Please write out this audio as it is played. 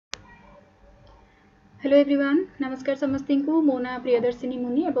Hello everyone नमस्कार समस्ती को मो ना प्रियदर्शिनी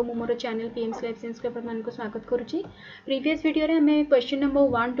मुनि और मोर channel PM's life science paper मान को स्वागत करुच्ची। प्रीवियस वीडियो रे हमें question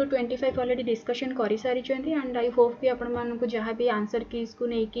number 1 to 25 already discussion कर सारी एंड आई होप कि आपण मानक जहाँ भी आंसर कीज को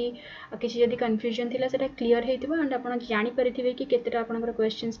लेकिन किसी जदि कन्फ्यूजन थिला सेटा क्लियर होइथिबो एंड आपण जानि परिथिबे कि केतेटा आपनकर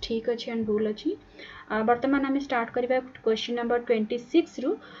क्वेश्चंस ठीक अछि एंड भूल अछि। वर्तमान आम स्टार्ट करबा क्वेश्चन नंबर 26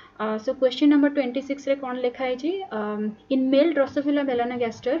 रु। सो क्वेश्चन नंबर 26 रे कोन लिखा है जी in male Drosophila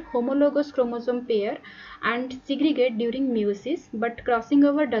melanogaster homologous chromosome pair and segregate during meiosis but crossing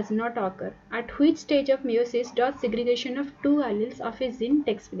over does not occur. At which stage of meiosis does segregation of two alleles of a gene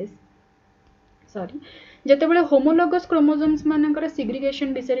takes place? Sorry, जेतेबेले homologous chromosomes मानकर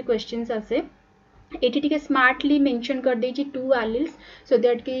segregation विषय questions आसे eighty टिके smartly mention कर देछि to alleles so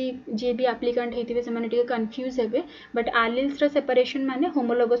that कि जे भी applicant हेतिबे से माने टिके कंफ्यूज हेबे बट एलिल्स रो सेपरेशन माने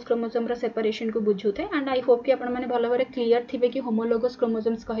होमोलोगस क्रोमोसोम रो सेपरेशन को बुझुथे एंड आई होप कि आपण माने भलो भाबरे क्लियर थिबे कि होमोलोगस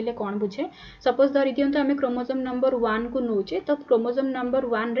क्रोमोसोम्स कहले कोन बुझे। सपोज धरि दियंतो हमें क्रोमोसोम नंबर 1 को नोचे तो क्रोमोसोम नंबर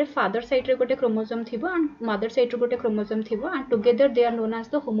 1 रे फादर साइड रे गोटे क्रोमोसोम थिबो एंड मदर साइड रे गोटे क्रोमोसोम थिबो and together they are known as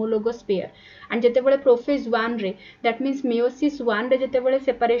the homologous pair and जेतेबेले prophase 1 रे दैट मींस मेयोसिस 1 रे जेतेबेले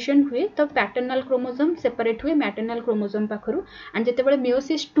सेपरेशन हुए तो पैटर्नल क्रोमोसोम सेपरेट हुए मैटर्नल क्रोमोसोम पाखरु एंड जेतेबेले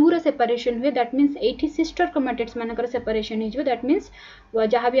मेयोसिस 2 रे सेपरेशन हुए दैट मींस एठी सिस्टर क्रोमैटिड्स मानकर सेपरेशन हिजो दैट मींस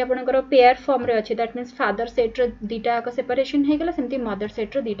जहाँ भी आपनकर पेयर फॉर्म रे अछि दैट मींस फादर साइड रे दीटा का सेपरेशन हे गेला सेमती मदर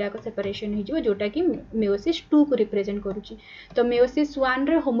साइड रे दीटा का सेपरेशन हिजो जोटा कि मेयोसिस 2 को रिप्रेजेंट करूची। तो मेयोसिस 1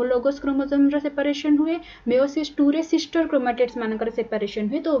 रे होमोलोगस क्रोमोसोम रे सेपरेशन हुए मेयोसिस 2 रे सिस्टर क्रोमैटिड्स मानकर सेपरेशन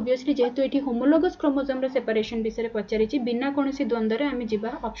हुए तो ऑब्वियसली जेहेतु एठी होमोलोगस क्रोमोसोम रे सेपरेशन विषय पचारिची बिना कोनोसी द्वंद्व रे आमे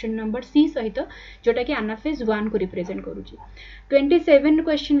जिबा ऑप्शन नंबर सी सहित जोटा कि एनाफेज 1 को रिप्रेजेंट करूची। 27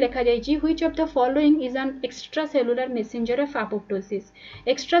 क्वेश्चन लिखा जाइची which of the following is an extra cellular messenger of apoptosis.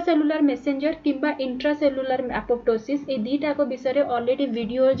 Extra cellular messenger किंबा इंट्रा सेलुलर एपोप्टोसिस ए दीटा को विषय रे ऑलरेडी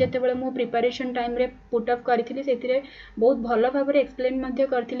वीडियो जेतेबेले मु प्रिपरेशन टाइम रे पुट अप करथिली सेतिरे बहुत भलो भाबरे एक्सप्लेन मध्ये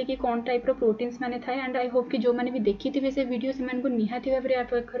करथिली कि कोन टाइप रो प्रोटीन्स माने थाए एंड आई होप कि जो माने भी देखिथिबे से वीडियो से मानको निहाती भाबरे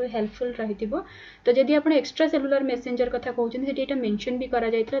आपखरो हेल्पफुल रहितिबो। तो जदि आपण एक्स्ट्रा सेलुलर मैसेंजर कथा कहउछन सेटी एटा मेंशन भी करा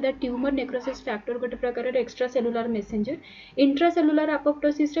जायतला दैट ट्यूमर नेक्रोसिस फैक्टर गोटे प्रकार extra cellular messenger. Intra cellular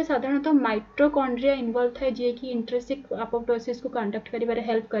apoptosis रे साधारणतः माइटोकॉन्ड्रिया इन्वॉल्व थाए जे कि इंट्रिंसिक एपोप्टोसिस को कंडक्ट करिबारे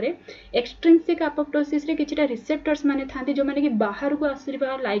हेल्प करे। एक्सट्रिंसिक एपोप्टोसिस रे किछटा रिसेप्टर्स माने थांती जो माने कि बाहर को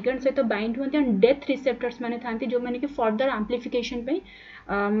आसीबा लाइगेंड सहित बाइंड होंती एंड डेथ रिसेप्टर्स माने थांती जो माने कि फर्दर एम्प्लीफिकेशन पे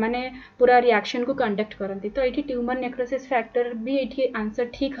माने पूरा रिएक्शन को कंडक्ट करती। तो ये ट्यूमर नेक्रोसिस फैक्टर भी ये आंसर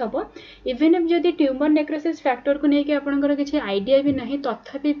ठीक हम इवेन इफ जदि ट्यूमर नेक्रोसिस फैक्टर को लेकिन आपंकर किसी आइडिया भी नहीं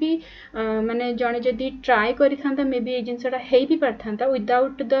तथापि भी माने जड़े जदि ट्राए करता मे बी जिनसा हो भी पारता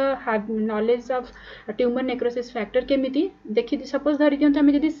without the knowledge of tumour necrosis factor केमिति देखी सपोज धरी दियंतु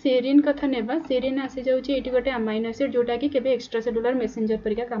आमे जदि सेरिन कथा नेबा सेरिन आसी जाउची एटी गोटे अमाइनो एसिड जोटा कि केबे एक्स्ट्रा सेलुलर मैसेंजर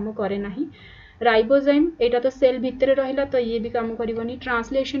परिका काम करे नाही। राइबोजाइम एटा तो सेल भितर रहिला तो ये भी काम करिवनी।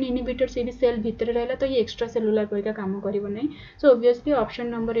 ट्रांसलेशन इनहिबिटर से भी सेल भितर रहिला तो ये एक्स्ट्रा सेलुलर परिका काम करिव नै। सो ऑब्वियसली ऑप्शन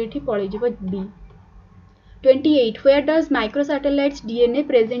नंबर एठी पळै जिवो B. 28 where does microsatellites DNA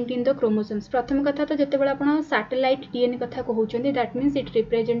present in the chromosomes। प्रथम कथा तो जेतेबेले आपण सैटेलाइट डीएनए कथा कहउचंदी that means it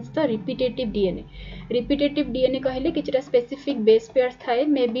represents the repetitive DNA. Repetitive DNA कहले किछटा स्पेसिफिक बेस पेयर्स थाए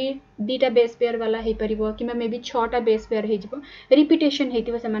मे बी दीटा बेस पेयर वाला हे परिबो किबा मे बी 6टा बेस पेयर हे जिवो repetition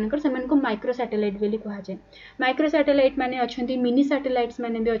हेतिबो सेमानकर micro satellite बेली कहा जाय। माइक्रो सैटेलाइट माने अछंती मिनी सैटेलाइट्स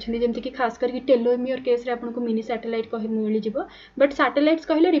माने भी अछंती जेमति कि खास करके टेलोमियर केस रे आपनको मिनी सैटेलाइट कहि मिलि जिवो बट सैटेलाइट्स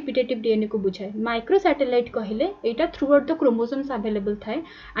कहले रिपीटेटिव डीएनए को बुझाय। माइक्रो सैटेलाइट कहले एटा through out the chromosomes available थाए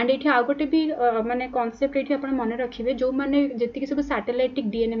एंड एठी आ गोटे भी माने कांसेप्ट एठी आपण माने रखिबे जो माने जेति कि सब सैटेलाइटिक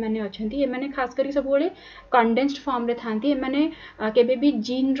डीएनए माने अछंती ए माने खास करके सब बेले कंडेंस्ड फॉर्म रे थांती ए माने केबे भी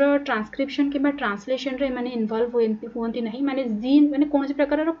जीन रो ट्रांसक्रिप्शन किबा ट्रांसलेशन रे माने इन्वॉल्व होंती नहीं माने जीन माने कोनसे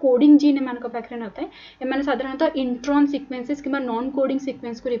प्रकार रो कोडिंग जीन ए मानक पाखरे नथाय ए माने साधारणतः intron sequences किबा non coding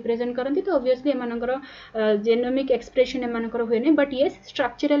sequence को रिप्रेजेंट करंती तो ऑब्वियसली ए मानकर जेनोमिक एक्सप्रेशन ए मानकर होय नै बट यस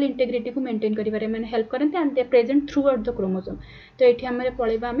स्ट्रक्चरल इंटीग्रिटी को मेंटेन करिबारे माने help करंती and they present through out the chromosome. तो एठी हमरे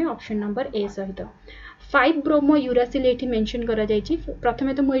पळेबा हमें ऑप्शन नंबर ए सहित 5 ब्रोमो यूरासिल एठी मेंशन करा जायछि।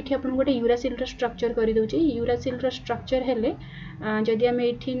 प्रथमे तो मु एठी आपन गोटे यूरासिल रो स्ट्रक्चर करि दउछि। यूरासिल रो स्ट्रक्चर हेले जदि हम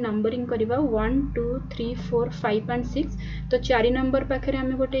एठी नंबरिंग करबा 1 2 3 4 5 एंड 6 तो 4 नंबर पाखरे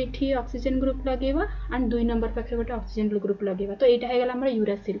हम गोटे एठी ऑक्सीजन ग्रुप लगेबा एंड 2 नंबर पाखरे गोटे ऑक्सीजन ग्रुप लगेबा तो एटा हे गेला हमर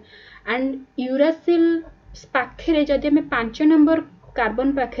यूरासिल एंड यूरासिल पाखरे जदि हम 5 नंबर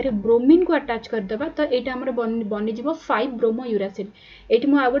कार्बन पाखे ब्रोमीन को अटैच करदेबा तो यहाँ आमर बनी जीव 5 ब्रोमो यूरासिल। ये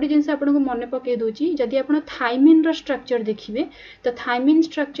मुझे आउ गोटे जिन आपको मन पकई दूसरी जदि आप थाइमिन रो स्ट्रक्चर देखिए तो थाइमिन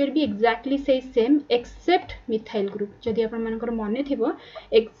स्ट्रक्चर भी एक्जाक्टली से सेम एक्सेप्ट मिथाइल ग्रुप जदि आप मन थी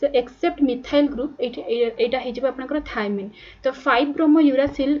एक्सेप्ट मिथाइल ग्रुप यहाँ आपंकर थाइमिन। तो 5 ब्रोमो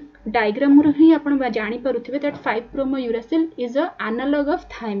यूरासिल डायग्राम ही आपण जानि पारुथिबे that 5' uracil is a analogue of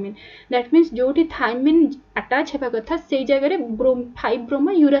thiamine that means जोटी thiamine attach हेबा कथा से जगह रे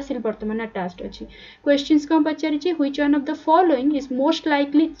 5' यूरासिल वर्तमान अटैच्ड अछि क्वेश्चंस को पचारि छि which one of the following is most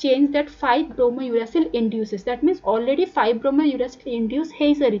likely change that 5' uracil induces that means already 5' uracil induce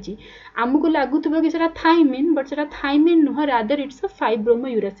हे सरी छि हमकु लागुथबो कि सेटा थायमिन बट सेटा थायमिन नुह रादर इट्स अ 5'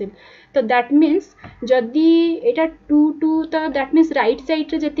 यूरासिल तो दैट मीन्स जदि एटा 2 तो दैट मीन्स राइट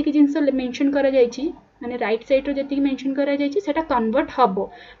साइड रे जति जिनस मेंशन करा जाय छि माने राइट साइड रे जति मेंशन करा जाय छि सेटा कन्वर्ट हबो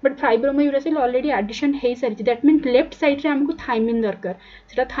बट 5' यूरासिल ऑलरेडी एडिशन हे सरी छि दैट मीन्स लेफ्ट साइड रे हमकु थायमिन दरकार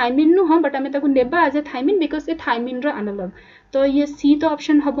सेटा थायमिन नुह बट हमें ताकु नेबा as a thiamine because A thiamine row analogue तो ये सी तो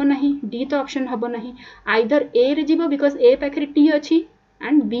ऑप्शन हबो नहीं डी तो ऑप्शन हबो नहीं आइदर ए रे जीवो बिकॉज़ ए पाखरे टी अछि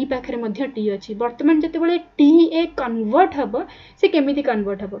एंड बी पाखरे मध्य टी अछि वर्तमान जते बेले टी ए कन्वर्ट हबो से केमिति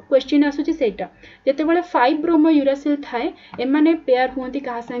कन्वर्ट हबो क्वेश्चन आसुची सेटा जते बेले 5' यूरासिल थाए एमाने पेयर हुंती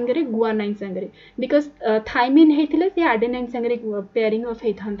कहा संगे रे गुआनाइन संगे रे बिकॉज़ थायमिन हेथिले से एडेनाइन संगे रे पेयरिंग ऑफ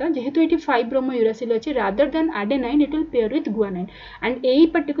हेथांता जेहेतु एटी 5' यूरासिल अछि rather than adenine it will pair with guanine and एही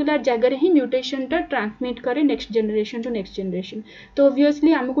पर्टिकुलर जगह रे ही म्यूटेशन टा ट्रांसमिट करे next generation to next generation तो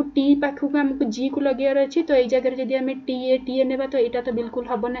ऑब्वियसली हमकु टी पाखु को हमकु जी को लगेयर अछि तो एई जगह रे जदी हमें टी ए नेबा तो एटा तो बिल्कुल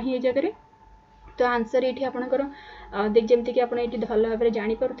हबो नहीं ए जगह रे तो आंसर एठी आपनकर देख जेमति कि आपण एठी भल भाबरे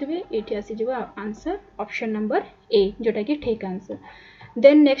जानि पारुथिबे एठी आसी जिवो आंसर ऑप्शन नंबर ए जोटा कि ठीक आंसर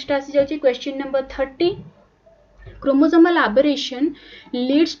देन नेक्स्ट आसी जाउची question number 30 chromosomal aberration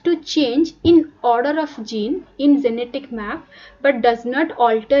leads to change in order of gene in genetic map but does not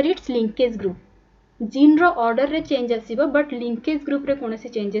alter its linkage group gene row order रे change आसीबो but linkage group रे कोनोसी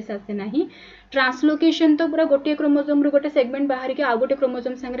changes आसे नाही translocation तो पूरा गोटे क्रोमोसोम रो गोटे segment बाहर के आ गोटे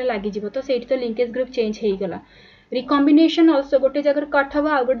क्रोमोसोम संगे लागि जिवो तो सेठी तो लिंकेज ग्रुप चेंज हेई गला रिकॉम्बिनेशन आल्सो गोटे जगह कट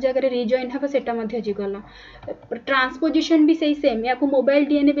हबा आ गोटे जगह रिजॉइन हबा सेटा मध्ये जिगला ट्रांसपोजिशन भी सही सेम या को मोबाइल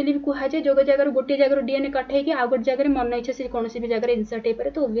डीएनए बेली भी कुहा जे जो जगह गोटे जगह डीएनए कट हे के आ गोटे जगह मन इच्छा से कोनोसी भी जगह इंसर्ट हे परे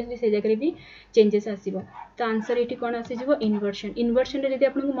तो ऑब्वियसली से जगह भी चेंजेस आसीबो तो आंसर एठी कोन आसी जिवो इन्वर्शन रे यदि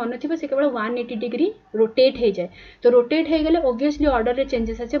आपन को मन थिबो से केवल 180 डिग्री रोटेट हे जाय तो रोटेट हे गेले ऑब्वियसली ऑर्डर रे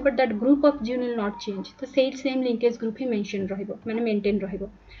चेंजेस आसे but that group of gene will not change तो सेम लिंकेज ग्रुप ही मेंशन रहइबो माने मेंटेन रहइबो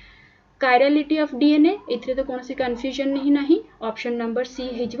कायरालिटी ऑफ डीएनए इथरे तो कोनोसी कंफ्यूजन नहीं ऑप्शन नंबर सी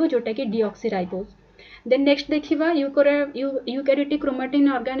हे जिवो जोटा कि डीऑक्सीराइबोज देन नेक्स्ट देखिबा यूकैरियोटिक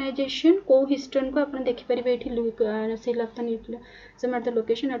क्रोमैटिन ऑर्गेनाइजेशन को हिस्टोन को अपन देखि परिबे एठी cell of the nucleus the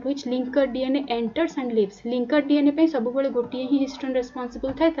location at which linker DNA enters and lives linker DNA पे सब बेले गोटी ही हिस्टोन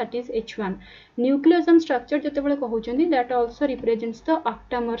रिस्पांसिबल थाय दैट इज H1 न्यूक्लियोसम स्ट्रक्चर जते बेले कहउचंदी that also represents the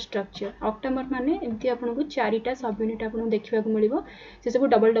octamer structure octamer माने एमती आपन को चारिटा सब यूनिट आपन देखिबा को मिलिबो से सब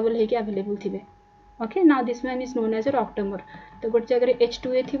डबल डबल हे के available थिबे okay now this one is known as an octamer तो गोटे जगह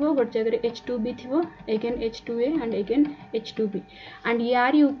H2A थिबो गोटे जगह H2B थिबो again H2A and again H2B and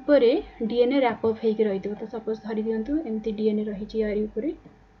यारी ऊपरे डीएनए रैप अप हे के रहितो तो सपोज धरि दियंतु एमती डीएनए रहि छि यारी ऊपरे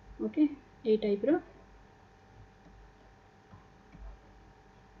ओके ए टाइप रो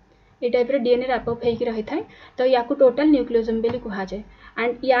डीएनए रैप अप हे के रहि थाय तो याकू टोटल न्यूक्लियोसम बेली कुहा जाय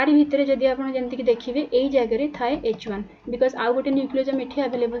एंड यारी भितरे जदि आपण जेंति कि देखिबे एई जगह रे थाय H1 बिकॉज़ आ गोटे न्यूक्लियोसम एठी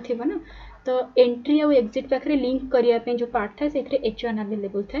अवेलेबल थिबो ना तो एंट्री और एग्जिट पाखरे लिंक करिया पे जो पार्ट था सेथरे H1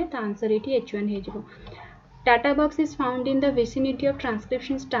 अवेलेबल था तो आंसर एठी H1 हे जिवो data box is found in the vicinity of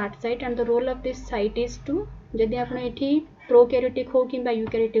transcription start site and the role of this site is to जदि आपण एठी प्रोकैरियोटिक हो किबा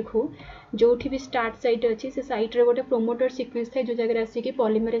यूकैरियोटिक हो जोठी भी स्टार्ट साइट अछि से साइट रे गोटे प्रोमोटर सीक्वेंस था जो जगह आसी कि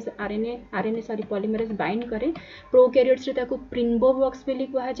polymerase RNA sorry polymerase bind करे प्रोकैरियोट्स रे ताको प्रिम्बो बॉक्स बेली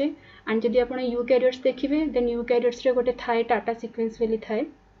कुहा जाय एंड जदि आपण यूकैरियोट्स देखिबे देन यूकैरियोट्स रे गोटे थाए टाटा सीक्वेंस बेली थाए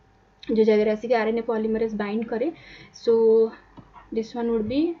जो जगह आसी कि आरएनए पॉलीमरेज बाइंड करे so this one would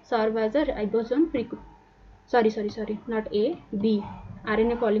be serve as a ribosome sorry not A B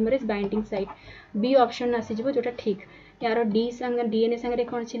RNA polymerase binding site B option आसी जिवो जोटा ठीक यार डी संग डीएनए संग रे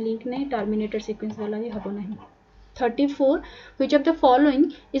कोन छि लिंक नै टर्मिनेटर सीक्वेंस वाला भी हबो नहीं 34 which of the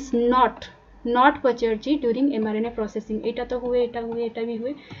following is not पचर्जी during mRNA processing एटा तो हुए एटा भी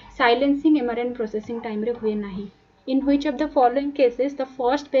हुए साइलेंसिंग एमआरएनए प्रोसेसिंग टाइम रे हुए नहीं in which of the following cases the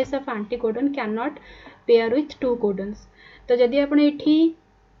first base of anticodon cannot pair with two codons तो जदि आपण एठी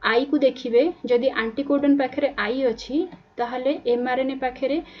आई को देखिबे जदि एंटीकोडन पाखरे आई अछि ताहले एमआरएनए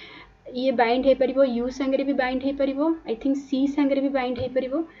पाखरे ये बाइंड हे परिबो यू संगे भी बाइंड हे परिबो आई थिंक सी संगे भी बाइंड हे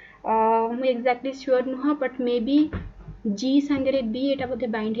परिबो मु एक्जेक्टली श्योर नुह बट मे बी जी संगे B Etah Bodhe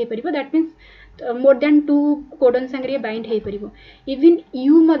bind hey परिबो that means more than 2 codon संगे bind hey परिबो even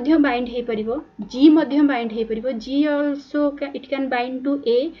you Madhya bind hey परिबो ji Madhya bind hey परिबो ji also it can bind to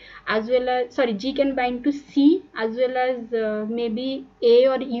A as well as sorry G can bind to C as well as maybe A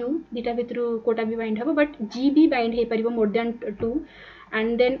or U dita vitru kota भी bind हबो but G भी bind hey परिबो more than 2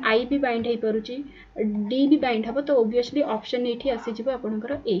 and then I भी bind हो पारुची D भी bind हम तो obviously option ये आसीज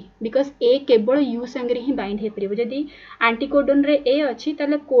आपंकर ए बिकज ए केवल यू संगे ही बाइंड हो पार जदि आंटीकोडन रे ए अच्छी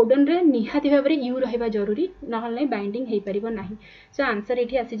ताले कोडन रे निहाती भाव में यू रहा जरूरी ना बाइंडिंग हो पार ना सो आंसर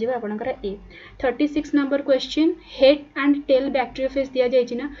ये आसीज आपंकर ए 36 number question head and tell bacteriophage दि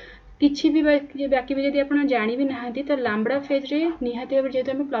जाइए ना किसी भी बाकी भी जब आप जानी भी ना तो लाम्बड़ा फेज रे निहाती भाव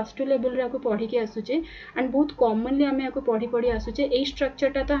जेहतु आम +2 लेवल रे पढ़ी के आसुचे एंड बहुत कॉमनली आम पढ़ी पढ़ी आसुचे यही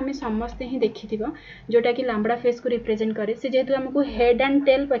स्ट्रक्चरटा तो आम समस्ते ही देखी जोटा कि लाम्बड़ा फेज को रिप्रेजेंट करे से जेहतु आमको हेड एंड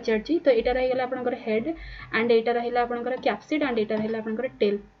टेल पचार तो यहाँ रहीगला आपंकर हेड एंड यहाँ रहा आपंकर कैप्सिड एंड यहाँ रहा आपंकर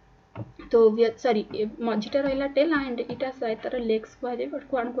टेल तो सॉरी मझीटा रहा टेल एंड इटा शायद तार लेग्स कहुए बट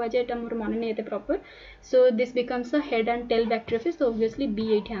कौन कहुए ये मोर मन नहीं proper so this becomes a head and tell bacteriophage तो ऑब्वियसली बी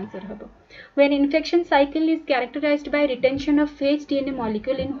ये आंसर हम when infection cycle is characterised bye retention of phase DNA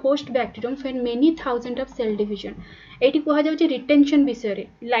molecule in host bacterium when many thousand of cell division ये कहुए retention विषय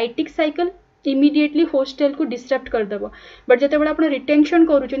lytic cycle immediately host cell को disturb करदेव but जो आप retention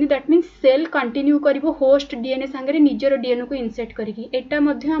करुँच that means cell continue कर host DNA सांगे निजर DNA को INSAT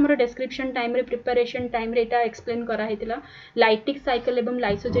करमर description time रे preparation time रे एक्सप्लेन कराइला लाइटिक साइकिल एवं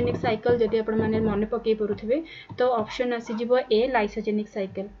लाइसोजेनिक साइकिल जदि आप मन पकई पड़ुथे तो option आसीज A lysogenic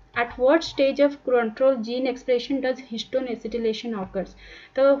cycle at what stage of control gene expression does histone acetylation occurs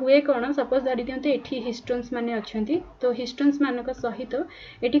तो हुए कौन सपोज धरी दियंतु एठी हिस्टोन्स माने अछंती तो हिस्टोन्स मानक सहित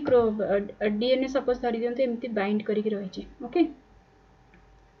एठी डीएनए सपोज धरी दियंतु एमती बाइंड करिक रहिछि ओके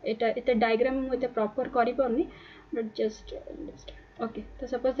एटा एते डायग्राम मु एते प्रॉपर करि परनी बट जस्ट ओके तो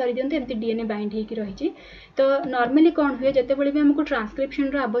सपोज धरी दियंतु एमती डीएनए बाइंड हेकि रहिछि तो नॉर्मली कौन हुए जतेबेले भी हमको ट्रांसक्रिप्शन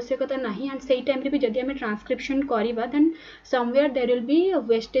रो आवश्यकता नहीं एंड सेही टाइम रे भी जदि हम ट्रांसक्रिप्शन करिबा then somewhere there will be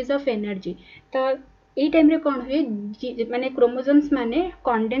wastage of energy तो ये टाइम रे कौन हुए माने क्रोमोसोम्स माने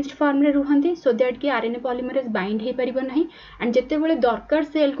कंडेंस्ड फॉर्म रे रुहंती सो दैट कि आरएनए पॉलीमरेज बाइंड हे परिबो नाही एंड जेतेबेले दरकार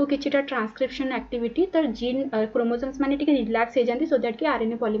सेल को किछिटा ट्रांसक्रिप्शन एक्टिविटी तर जीन क्रोमोसोम्स माने टिके रिलैक्स हे जानती सो दैट कि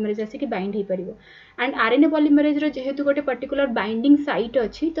आरएनए पॉलीमरेज आसी कि bind hey परिबो and RNA polymerase रो जेहेतु गोटे पर्टिकुलर बाइंडिंग साइट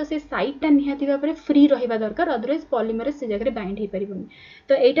अछि तो से साइट टा निहाती भाबरे फ्री रहिबा दरकार अदरवाइज पॉलीमरेज से जगह रे बाइंड हे परिबोनी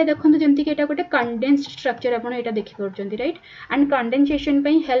तो एटा देखंतु जेंति कि एटा गोटे कंडेंस्ड स्ट्रक्चर आपण एटा देखि परचंती राइट एंड कंडेंसेशन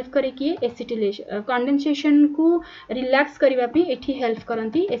पई हेल्प करे कि एसिटिलेशन कंडेंसेशन को रिलैक्स करबा पे एठी help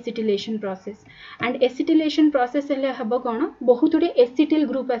करंती acetylation process and acetylation process हेले हबो कोन बहुत गुडे एसिटिल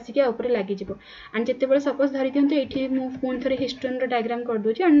ग्रुप आसी के ऊपर लागि जिवो एंड जेतेबेले सपोज धरि दियंतु एठी मु पुन थरे हिस्टोन रो डायग्राम कर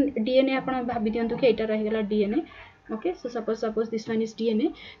दोची एंड डीएनए आपण भाबी दियंतु कि एटा रहिगला DNA okay so suppose this one is DNA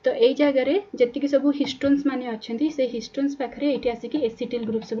तो एई जगह रे जति सब हिस्टोन्स माने अछंती से हिस्टोन्स पाखरे एठी आसी कि एसिटिल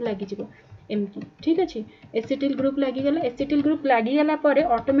ग्रुप सब लागि जिवो एमती ठीक अच्छे एसिटिल ग्रुप लगिगला एसिटिल ग्रुप लगिगला परे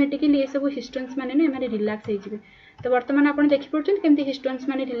ऑटोमेटिकली ये सब हिस्टोन्स माने ने माने रिलैक्स हो जिवे तो वर्तमान आपण देखि पड़छन केमती हिस्टोन्स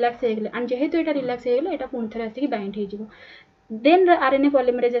माने रिलैक्स हो गेले एंड जेहेतु एटा रिलैक्स हो गेले एटा पुन थरे आसी कि बाइंड हो जिवो देन आरएनए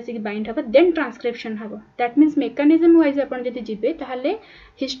पॉलीमरेज आसी कि बाइंड हबो देन ट्रांसक्रिप्शन हबो दैट मीन्स मेकानिज्म वाइज आपण जति जिबे ताहाले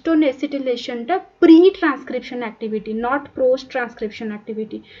हिस्टोन एसिटिलेशन टा pre transcription activity not post transcription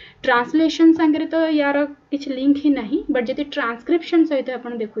activity translation संगे तो यार किछ लिंक ही नहीं बट जति ट्रांसक्रिप्शन सहित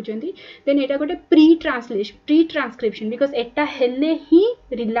आपण देखुचंती देन एटा गोटे प्री ट्रांसक्रिप्शन बिकॉज एटा हेले ही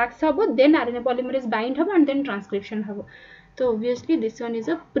रिलैक्स हबो देन आरएनए पॉलीमरेज बाइंड हबो एंड देन ट्रांसक्रिप्शन हबो तो obviously this one is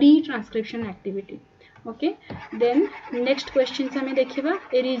a pre transcription activity okay then next questions हमें देखिबा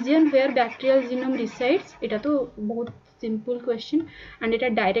a region where bacterial genome resides एटा तो बहुत simple question and Etah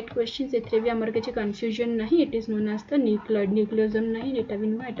direct question सेथरे भी हमर किछि कंफ्यूजन नहीं it is known as the nucleoid nucleosome नहीं एटा भी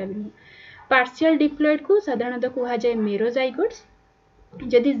नुआ पार्शियल डिप्लॉयड को साधारणतः कहा जाय मेरोजाइगोट्स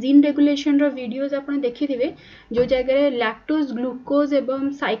जदि जीन रेगुलेशन रो वीडियोस आपण देखिथिबे जो जगह रे लैक्टोज ग्लूकोज एवं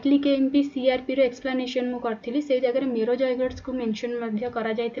साइक्लिक एमपी सीआरपी रो एक्सप्लेनेशन मु करथिली से जगह रे मेरोजाइगोट्स को मेंशन मध्य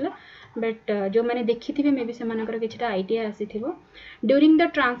करा जायतिला बट जो मैंने देखी थी मे भी से किसी आइडिया आसी during the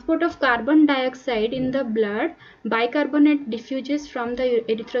transport of carbon dioxide in the blood bicarbonate diffuses from the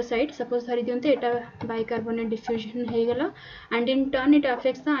erythrocyte suppose धरी दियंते एटा बाइकार्बोनेट डिफ्यूजन हो गला and in turn it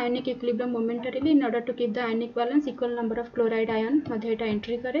affects the ionic equilibrium momentarily in order to keep the ionic balance equal number of chloride ion मध्ये एटा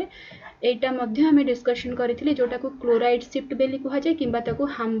entry करे एटा मध्ये हमें discussion करथिले जोटा को क्लोराइड शिफ्ट बेली कहा जाय किबा ताको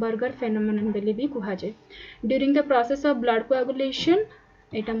हैमबर्गर फेनोमेनन बेली भी कहा जाय during the process of blood coagulation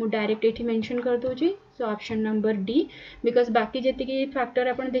एटा मु डायरेक्ट एठी मेंशन कर दोची so option number D because बाकी जति की फैक्टर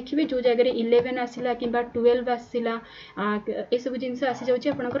आपण देखिबे जो जगह रे 11 आसिला किबा 12 आसिला ए सब जिंस आसी जाउची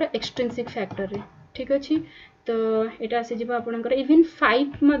आपनकर एक्सट्रिंसिक फैक्टर रे ठीक अछि तो एटा आसी जिबा आपनकर इवन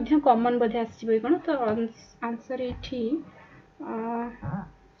 5 मध्ये कॉमन बधे आसी जिबे कोन तो आंसर एठी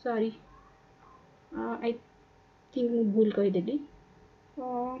सॉरी आई थिंक मु भूल कहि देली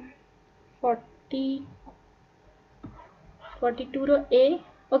 42 रो ए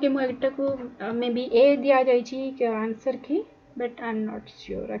ओके मु एटा को मे बी ए दिया जाइछि के आंसर की but I am not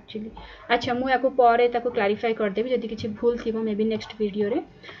sure actually. अच्छा मुझे पर क्लारीफाई करदेवी जदि किसी भूल थी मे बी नेक्स्ट वीडियो रे।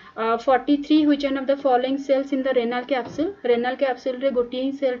 43 which one of the following sales in the renal capsule. Renal capsule रे गोटे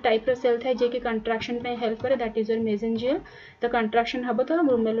ही सेल टाइप रो सेल थाए जे कि कंट्राक्शन पे हेल्प करे, दैट इज योर मेसेंजियल। तो कंट्राक्शन हम तो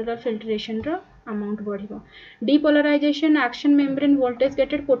ग्लोमेरुलर फिल्ट्रेशन रो amount बढ़िबो। Depolarisation action membrane voltage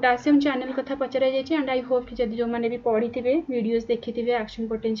gated potassium channel कथा पचरा जायछि एंड आई होप कि जदि जो माने भी पढ़िथिबे वीडियोस देखिथिबे एक्शन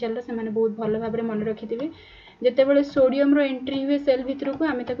पोटेंशियल रो से माने बहुत भलो भाबरे मन रखिथिबे। जितेबाला सोडियम रो एंट्री हुए सेल भितर को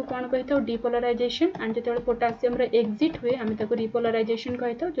आम कौन कही डीपोलराइजेशन एंड जिते पोटासियम रो एक्जिट हुए आम रिपोलराइजेशन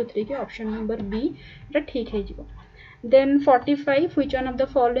कही जो कि ऑप्शन नंबर बी ठीक है। Then 45 which one of the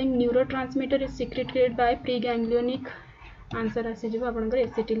following neurotransmitter is secreted by प्रीगैंग्लियोनिक answer आसीज आपंकर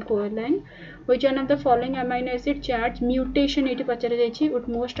acetyl कोलाइन। Which one of the following amino acid charge mutation ये पचार जाइए would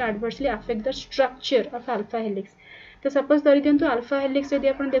most adversely affect the structure of alpha helix. तो suppose धरी दिंतु alpha helix यदि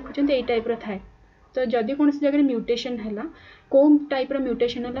आप देखुं ये type रो थाए तो जदि कौन जगह म्यूटेशन है कौ टाइप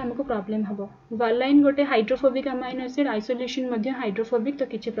म्यूटेशन है हमको प्रॉब्लम हम। वालाइन गोटे hydrophobic amino acid isolation hydrophobic तो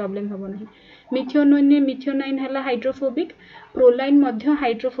किसी प्रॉब्लम हम ना। मिथियोनाइन है hydrophobic, proline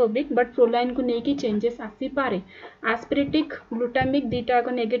hydrophobic but proline को लेकिन चेंजेस आसी पारे। एस्पिरेटिक ग्लूटामिक दीटा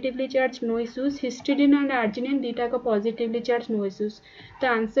को negatively charge no issues. Histidine and arginine दीटा को पॉजिटिवली चार्ज नो इश्यूज। तो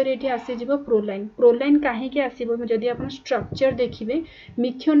आंसर ये आसीज प्रोलाइन। प्रोलाइन कहीं आसो जदि आप स्ट्रक्चर देखिए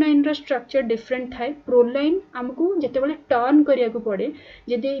मिथियोनाइन रो स्ट्रक्चर डिफरेंट थाए। प्रोलाइन आमको जितेबाला टर्न करिया को पड़े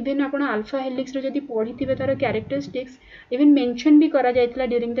जदि इवेन आप अल्फा हेलिक्स रो जदि पढ़ी थे तार कैरेक्टरिस्टिक्स इवेन मेंशन भी करा जायतिला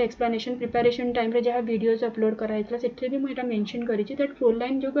during the explanation preparation time रे जहाँ वीडियोस अपलोड कराइतला सेठरे भी मुझे मेंशन करिछि दैट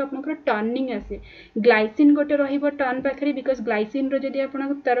प्रोलाइन जो आपनकर टर्निंग आसे। ग्लाइसिन गोटे रहिबो टर्न पाखरे बिकॉज ग्लाइसिन रो जदि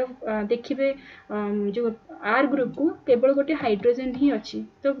आपण तार देखिबे जो आर ग्रुप को केवल गोटे हाइड्रोजन ही अच्छी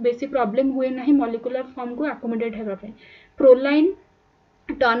तो बेसी प्रॉब्लम हुए नहीं मॉलिक्यूलर फॉर्म को अकोमोडेट हेबा पे। प्रोलाइन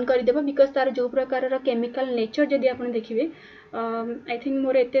टर्न करदेव बिकज तार जो प्रकार केमिकल नेचर जदि आप देखिए आई थिंक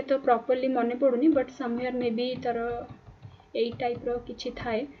मोर एते तो प्रॉपर्ली मन पड़ुनी बट समवेयर मे बी तार यही टाइप रो किछि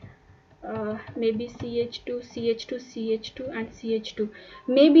थाए may be CH2 CH2 CH2 and CH2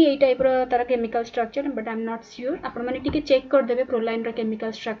 may be यही टाइप रो तार chemical structure but I am not sure. आपण माने टिके चेक कर देबे प्रोलाइन रो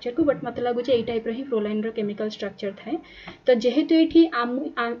केमिकल स्ट्रक्चर को बट मते लागु यही टाइप रो ही प्रोलाइन रो केमिकल स्ट्रक्चर थाए। तो जेहेतु एठी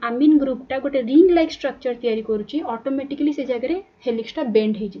आमीन ग्रुपटा गोटे रिंग लाइक स्ट्रक्चर तैयारी करूची ऑटोमेटिकली से जगह रे हेलिक्सटा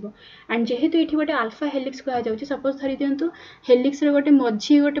बेंड हो जिवो एंड जेहेतु एठी गोटे अल्फा हेलिक्स कहा जाउची सपोज धरि दियंतु हेलिक्स रो गोटे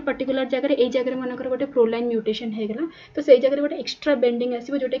मझी गोटे पर्टिकुलर जगह ए जगह मनकर गोटे प्रोलाइन म्यूटेशन हे गेला तो से जगह गोटे एक्स्ट्रा बेंडिंग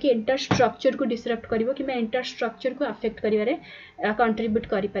आसीबो जोटा कि एंटायर स्ट्रक्चर को डिसरप्ट करिवो कि एंटायर स्ट्रक्चर को अफेक्ट करिवारे कंट्रीब्यूट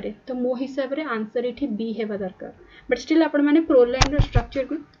करि पारे। तो मो हिसाब रे आंसर एठी बी हेबा दरकार बट स्टिल आपण माने प्रोलाइन रो स्ट्रक्चर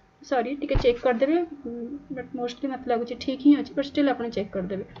को सॉरी टिके चेक कर देबे बट मोस्टली मत लागुची ठीक ही अछि बट स्टिल आपण चेक कर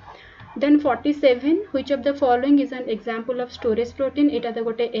देबे। Then 47 which of the following is an example of storage protein। एटा तो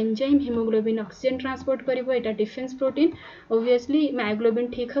गोटे एंजाइम हेमोग्लोबिन ऑक्सीजन ट्रांसपोर्ट करिवो एटा डिफेंस प्रोटीन ऑब्वियसली मायोग्लोबिन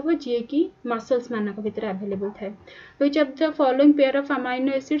ठीक हबो जे कि मसल्स मानक भितर अवेलेबल थाए। which of the following pair of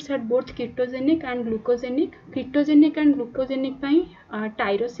amino acids had both ketogenic and glucosenic। ketogenic and glucosenic पई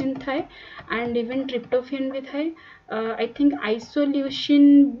tyrosine थाए एंड इवन ट्रिप्टोफैन भी थाए आई थिंक आइसोल्यूसिन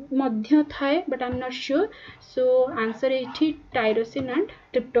मध्य थाए but I am not sure. So answer एठी tyrosine and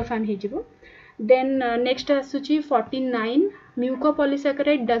tryptophan हे जिवो। Then next आसुची 49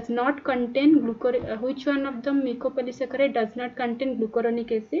 mucopolysaccharides does not contain which one of the mucopolysaccharides does not contain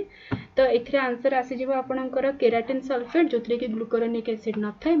glucuronic acid। तो एथिरे answer आसी जिवो आपनकर केराटिन सल्फेट जोथरे कि ग्लूकोरोनिक एसिड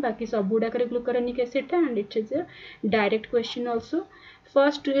न थाए बाकी सब गुडाकर ग्लूकोरोनिक एसिड था and it is a direct question also.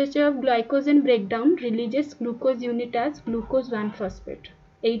 First stage of glycogen breakdown releases glucose unit as glucose 1-phosphate।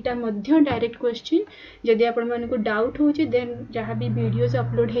 Etah Madhya direct question जदि आपण मानको डाउट होची देन जहाँ भी वीडियोस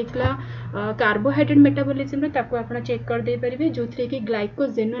अपलोड हेतला कार्बोहाइड्रेट मेटाबॉलिज्म रे ताको आपण चेक कर दे परिबे जोथरे कि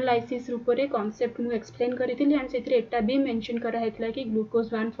ग्लाइकोजेनोलाइसिस रूप रे कांसेप्ट मु एक्सप्लेन करिथिली एंड सेथरे एटा भी मेंशन करा हेतला कि ग्लूकोज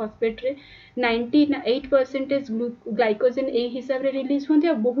 1-phosphate रे 98% ग्लाइकोजन ए हिसाब रे रिलीज होंती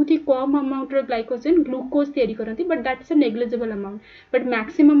और बहुत ही कम अमाउंट रो ग्लाइकोजन ग्लूकोज तयारी करंती but that's a negligible amount but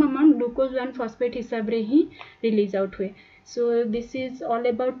maximum amount glucose 1-phosphate हिसाब रे ही रिलीज आउट हुए। So this is all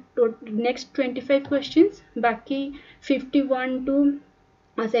about next 25 questions बाकी 51 to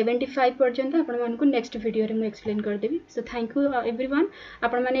 75 पर्यंत आपण मानको नेक्स्ट वीडियो रे मैं एक्सप्लेन कर देबी। So thank you everyone.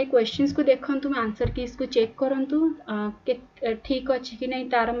 आपण माने क्वेश्चंस को देखंतु आंसर कीज को चेक करंतु ठीक अछि कि नहीं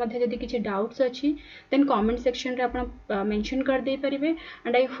तार मध्ये जदि किछि डाउट्स अछि देन कमेंट सेक्शन रे आपण मेंशन कर दे परिबे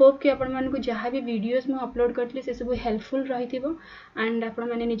एंड आई होप कि आपण मानको जहाँ भी वीडियोस मु अपलोड करथले से सब हेल्पफुल रहिथिबो एंड आपण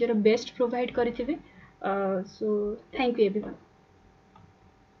माने निजर best provide करथिबे। So thank you everyone.